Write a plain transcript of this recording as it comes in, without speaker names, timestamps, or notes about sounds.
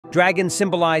Dragons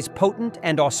symbolize potent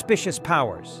and auspicious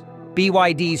powers.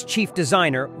 BYD's chief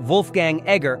designer, Wolfgang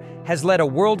Egger, has led a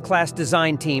world-class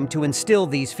design team to instill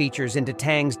these features into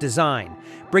Tang's design,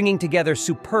 bringing together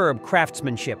superb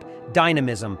craftsmanship,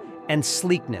 dynamism, and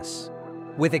sleekness.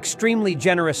 With extremely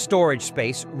generous storage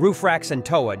space, roof racks, and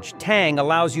towage, Tang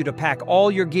allows you to pack all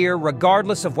your gear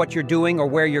regardless of what you're doing or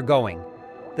where you're going.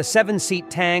 The 7-seat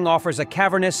Tang offers a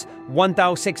cavernous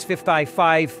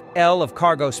 1,655 L of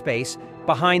cargo space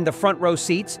behind the front row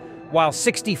seats, while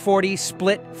 60/40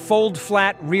 split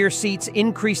fold-flat rear seats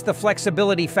increase the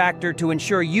flexibility factor to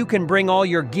ensure you can bring all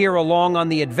your gear along on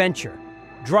the adventure.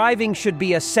 Driving should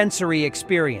be a sensory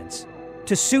experience.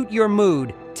 To suit your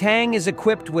mood, Tang is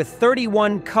equipped with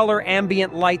 31 color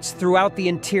ambient lights throughout the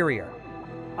interior.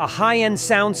 A high-end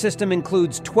sound system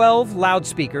includes 12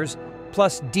 loudspeakers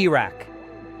plus D-Rack.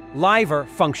 Liver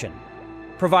function,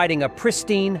 providing a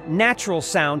pristine, natural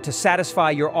sound to satisfy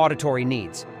your auditory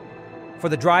needs. For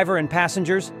the driver and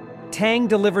passengers, Tang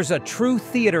delivers a true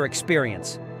theater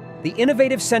experience. The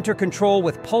innovative center control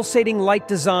with pulsating light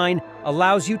design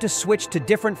allows you to switch to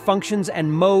different functions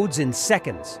and modes in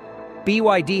seconds.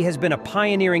 BYD has been a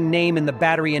pioneering name in the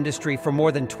battery industry for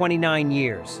more than 29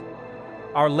 years.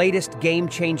 Our latest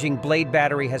game-changing Blade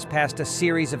battery has passed a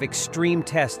series of extreme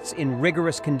tests in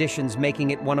rigorous conditions, making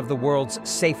it one of the world's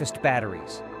safest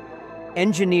batteries.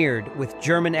 Engineered with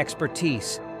German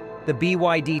expertise, the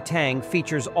BYD Tang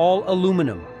features all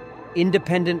aluminum,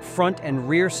 independent front and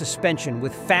rear suspension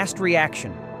with fast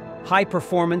reaction, high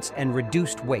performance, and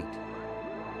reduced weight.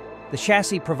 The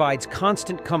chassis provides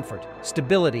constant comfort,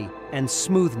 stability, and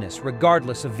smoothness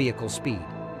regardless of vehicle speed.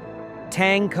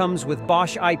 Tang comes with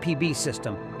Bosch IPB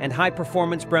system and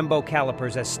high-performance Brembo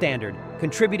calipers as standard,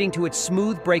 contributing to its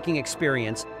smooth braking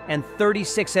experience and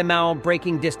 36 mph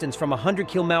braking distance from 100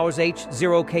 km/h,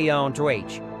 0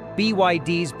 km/h.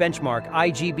 BYD's benchmark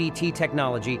IGBT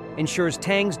technology ensures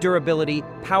Tang's durability,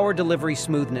 power delivery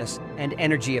smoothness, and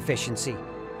energy efficiency.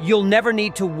 You'll never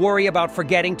need to worry about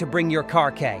forgetting to bring your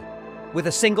car key. With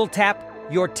a single tap,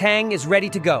 your Tang is ready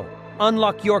to go.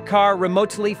 Unlock your car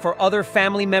remotely for other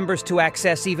family members to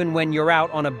access even when you're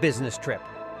out on a business trip.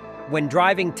 When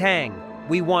driving Tang,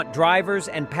 we want drivers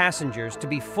and passengers to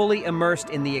be fully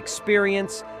immersed in the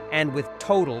experience and with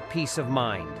total peace of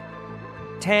mind.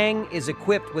 Tang is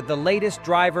equipped with the latest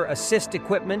driver assist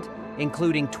equipment,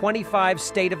 including 25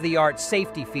 state-of-the-art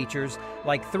safety features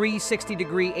like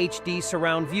 360-degree HD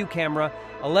surround view camera,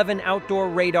 11 outdoor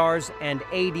radars, and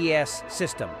ADS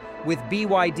system. With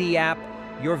BYD app,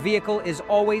 your vehicle is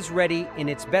always ready in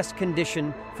its best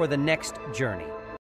condition for the next journey.